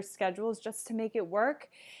each other's schedules just to make it work.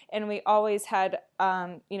 And we always had,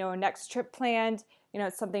 a next trip planned,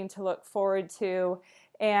 something to look forward to.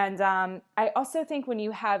 And I also think when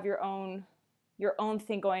you have your own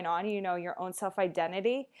thing going on, your own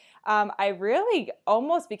self-identity. I really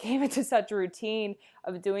almost became into such a routine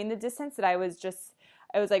of doing the distance that I was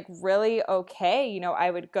like really okay.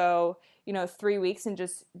 I would go, 3 weeks and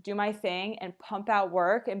just do my thing and pump out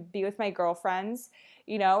work and be with my girlfriends,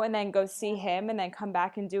 and then go see him and then come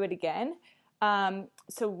back and do it again.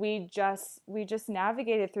 So we just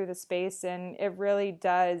navigated through the space, and it really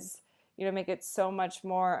does make it so much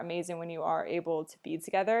more amazing when you are able to be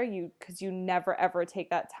together, because you never ever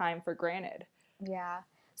take that time for granted. Yeah.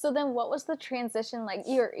 So then what was the transition like?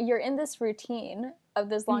 You're in this routine of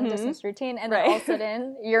this long distance routine, and then all of a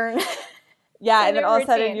sudden you're yeah, and then all of a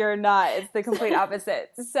sudden you're not. It's the complete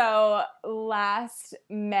opposite. So last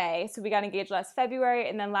May, so we got engaged last February,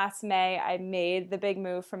 and then last May I made the big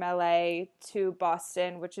move from LA to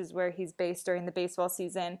Boston, which is where he's based during the baseball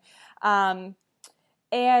season.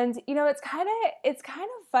 And, it's kind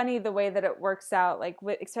of funny the way that it works out, like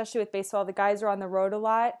especially with baseball, the guys are on the road a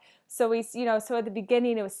lot. So so at the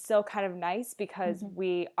beginning it was still kind of nice because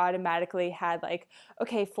we automatically had like,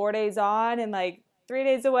 okay, 4 days on and like 3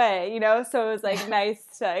 days away, so it was like nice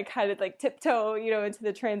to kind of like tiptoe, into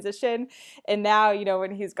the transition. And now,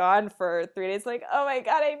 when he's gone for 3 days, like, oh my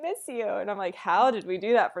God, I miss you. And I'm like, how did we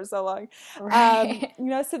do that for so long? Right.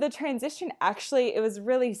 So the transition actually, it was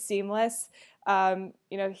really seamless.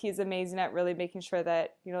 He's amazing at really making sure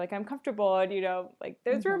that, like I'm comfortable and, like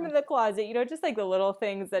there's room in the closet, just like the little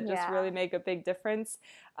things that just really make a big difference.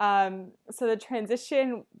 So the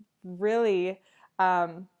transition really,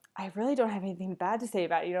 I really don't have anything bad to say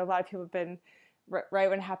about it. A lot of people have been right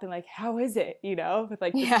when it happened, like, how is it, with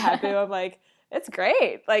like this taboo. I'm like, it's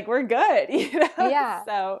great. Like we're good, Yeah.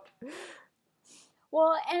 So.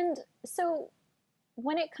 Well, and so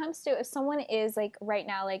when it comes to if someone is like right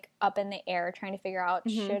now like up in the air trying to figure out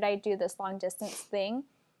should I do this long distance thing,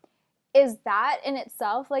 is that in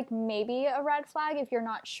itself like maybe a red flag if you're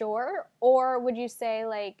not sure, or would you say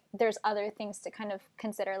like there's other things to kind of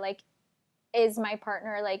consider, like is my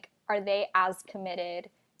partner, like, are they as committed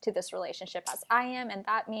to this relationship as I am? And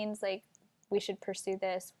that means, like, we should pursue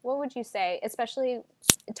this. What would you say, especially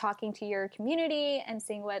talking to your community and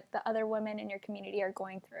seeing what the other women in your community are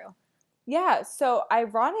going through? Yeah, so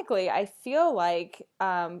ironically, I feel like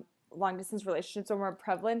long distance relationships are more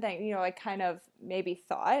prevalent than, I kind of maybe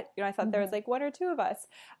thought. I thought there was like one or two of us.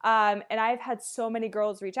 And I've had so many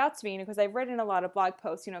girls reach out to me, because I've written a lot of blog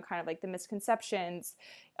posts, kind of like the misconceptions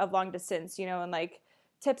of long distance, and like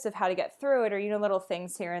tips of how to get through it, or, little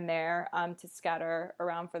things here and there to scatter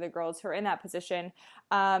around for the girls who are in that position.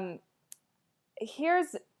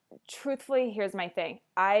 Truthfully, here's my thing.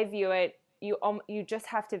 I view it, you just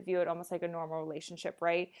have to view it almost like a normal relationship,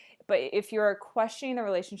 right? But if you're questioning the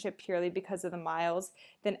relationship purely because of the miles,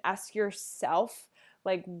 then ask yourself,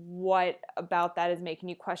 like, what about that is making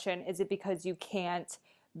you question? Is it because you can't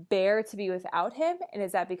bear to be without him? And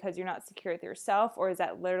is that because you're not secure with yourself? Or is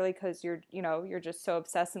that literally because you're just so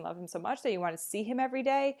obsessed and love him so much that you want to see him every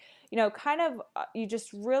day? Kind of, you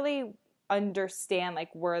just really understand like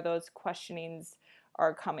where those questionings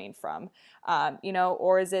are coming from,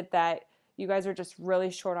 or is it that you guys are just really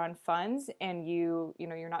short on funds, and you're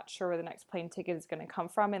not sure where the next plane ticket is going to come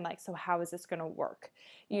from, and like, so how is this going to work,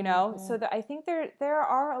 so that I think there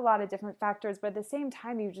are a lot of different factors, but at the same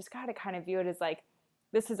time, you just got to kind of view it as like,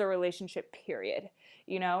 this is a relationship, period,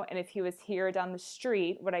 and if he was here down the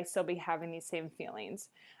street, would I still be having these same feelings?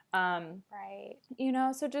 Right.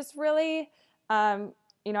 So just really,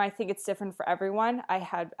 I think it's different for everyone. I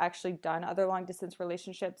had actually done other long distance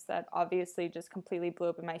relationships that obviously just completely blew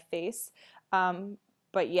up in my face.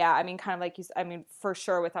 But yeah, I mean, kind of like you said, I mean, for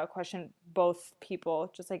sure, without question, both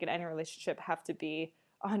people, just like in any relationship, have to be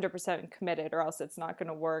 100% committed, or else it's not going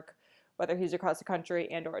to work, whether he's across the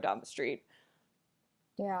country and or down the street.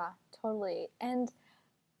 Yeah, totally. And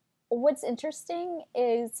what's interesting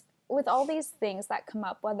is with all these things that come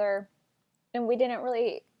up, whether, and we didn't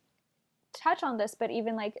really touch on this, but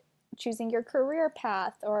even like choosing your career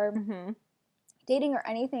path or dating or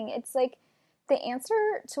anything, it's like the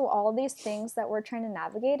answer to all these things that we're trying to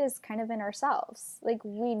navigate is kind of in ourselves. Like,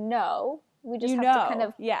 we just have to kind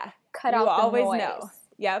of cut out the always noise. Know.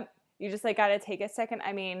 Yep. You just like got to take a second.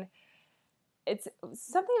 I mean, it's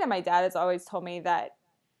something that my dad has always told me, that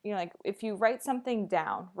like, if you write something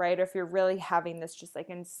down, right, or if you're really having this just like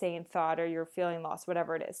insane thought, or you're feeling lost,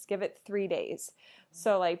 whatever it is, give it 3 days.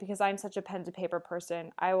 So like, because I'm such a pen to paper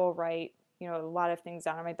person, I will write, a lot of things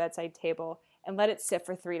down on my bedside table and let it sit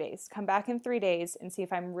for 3 days. Come back in 3 days and see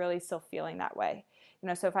if I'm really still feeling that way.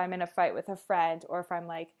 So if I'm in a fight with a friend, or if I'm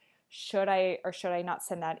like, should I or should I not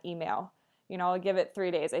send that email? I'll give it 3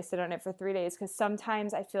 days. I sit on it for 3 days, because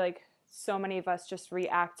sometimes I feel like so many of us just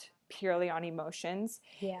react purely on emotions.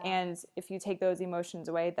 Yeah. And if you take those emotions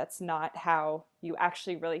away, that's not how you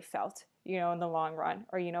actually really felt, in the long run,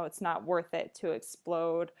 or, it's not worth it to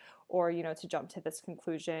explode, or, to jump to this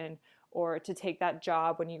conclusion, or to take that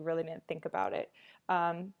job when you really didn't think about it.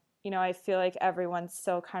 I feel like everyone's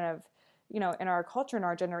still kind of, in our culture, in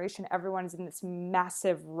our generation, everyone's in this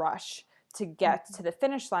massive rush to get to the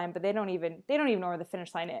finish line, but they don't even know where the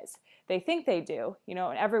finish line is. They think they do,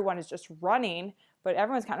 and everyone is just running, but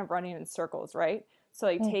everyone's kind of running in circles, right? So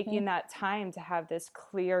like taking that time to have this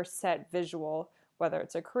clear set visual, whether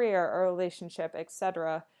it's a career or a relationship,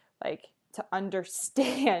 etc., like to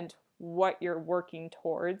understand what you're working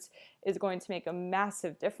towards is going to make a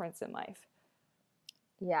massive difference in life.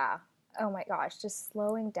 Yeah. Oh my gosh, just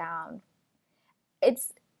slowing down.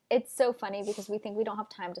 It's so funny because we think we don't have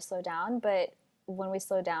time to slow down, but when we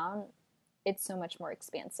slow down, it's so much more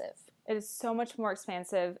expansive. It is so much more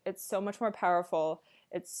expansive. It's so much more powerful.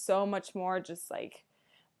 It's so much more just like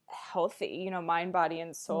healthy, mind, body,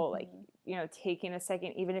 and soul. Like, taking a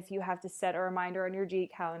second, even if you have to set a reminder on your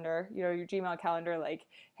calendar, your Gmail calendar, like,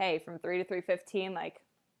 hey, from 3 to 3:15, like,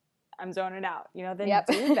 I'm zoning out, then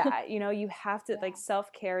do that. You have to, like,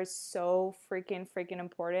 self-care is so freaking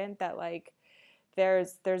important that, like,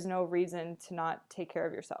 there's no reason to not take care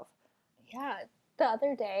of yourself. Yeah. The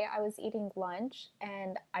other day I was eating lunch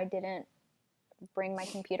and I didn't bring my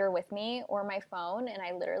computer with me or my phone, and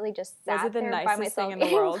I literally just sat there by myself. Was it the nicest thing in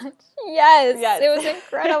the world? Yes, it was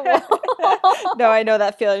incredible. No, I know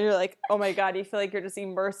that feeling. You're like, oh my God, you feel like you're just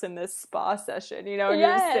immersed in this spa session, and you're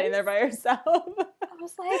just sitting there by yourself. I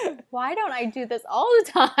was like, why don't I do this all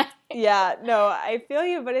the time? Yeah, no, I feel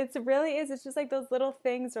you, but it really is. It's just like those little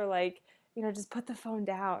things are like, just put the phone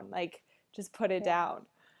down, like just put it down.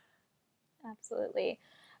 Absolutely.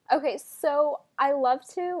 Okay, so I love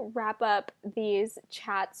to wrap up these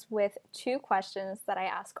chats with 2 questions that I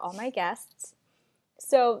ask all my guests.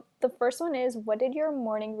 So the first one is, what did your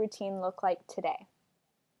morning routine look like today?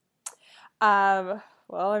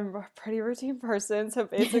 Well, I'm a pretty routine person, so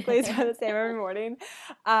basically it's kind of the same every morning.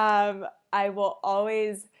 I will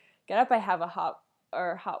always get up. I have a hot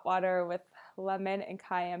water with lemon and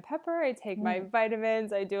cayenne pepper. I take my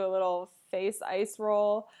vitamins. I do a little face ice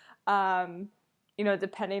roll.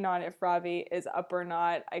 Depending on if Robbie is up or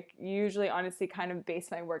not, I usually honestly kind of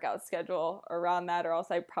base my workout schedule around that, or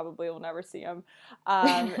else I probably will never see him.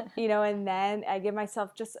 And then I give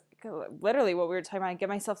myself just literally what we were talking about. I give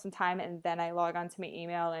myself some time, and then I log on to my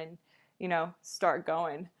email and, start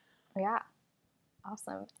going. Yeah.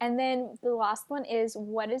 Awesome. And then the last one is,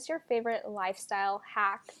 what is your favorite lifestyle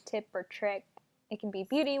hack, tip, or trick? It can be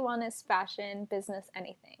beauty, wellness, fashion, business,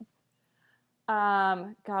 anything.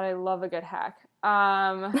 God, I love a good hack.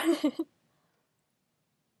 Gosh,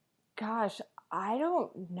 I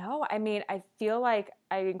don't know. I mean, I feel like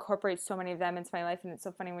I incorporate so many of them into my life, and it's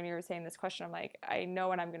so funny when you were saying this question, I'm like, I know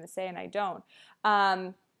what I'm going to say and I don't.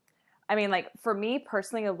 I mean, like, for me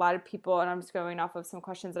personally, a lot of people, and I'm just going off of some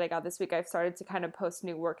questions that I got this week, I've started to kind of post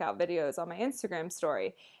new workout videos on my Instagram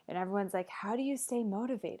story, and everyone's like, how do you stay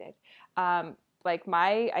motivated? Like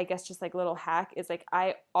my, I guess just like little hack is like,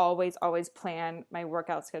 I always plan my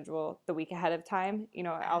workout schedule the week ahead of time.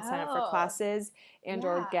 I'll sign up for classes and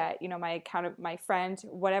or get, my account of my friend,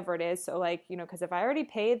 whatever it is. So like, because if I already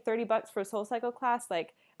paid $30 for a SoulCycle class,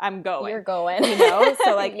 like I'm going. You're going.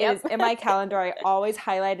 So like it is in my calendar. I always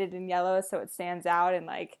highlight it in yellow so it stands out, and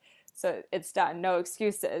like, so it's done. No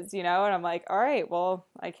excuses, and I'm like, all right, well,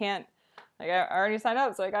 I can't, like I already signed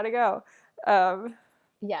up, so I got to go.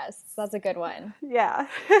 Yes, that's a good one. Yeah.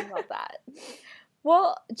 I love that.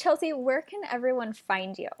 Well, Chelsea, where can everyone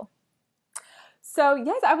find you? So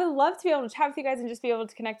yes, I would love to be able to chat with you guys and just be able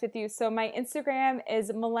to connect with you. So my Instagram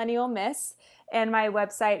is Millennial Miss, and my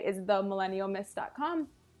website is themillennialmiss.com.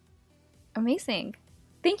 Amazing.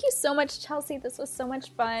 Thank you so much, Chelsea. This was so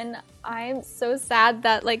much fun. I'm so sad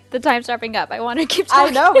that the time's wrapping up. I want to keep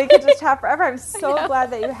talking. I know, we could just chat forever. I'm so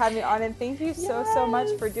glad that you had me on, and thank you so much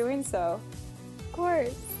for doing so. Of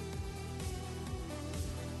course.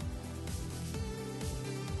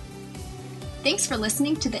 Thanks for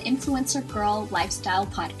listening to the Influencer Girl Lifestyle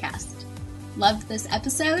Podcast. Loved this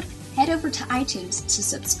episode? Head over to iTunes to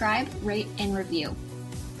subscribe, rate, and review.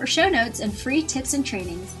 For show notes and free tips and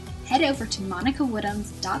trainings, head over to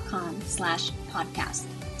monicawoodhams.com/podcast.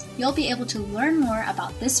 You'll be able to learn more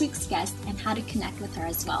about this week's guest and how to connect with her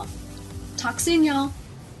as well. Talk soon, y'all!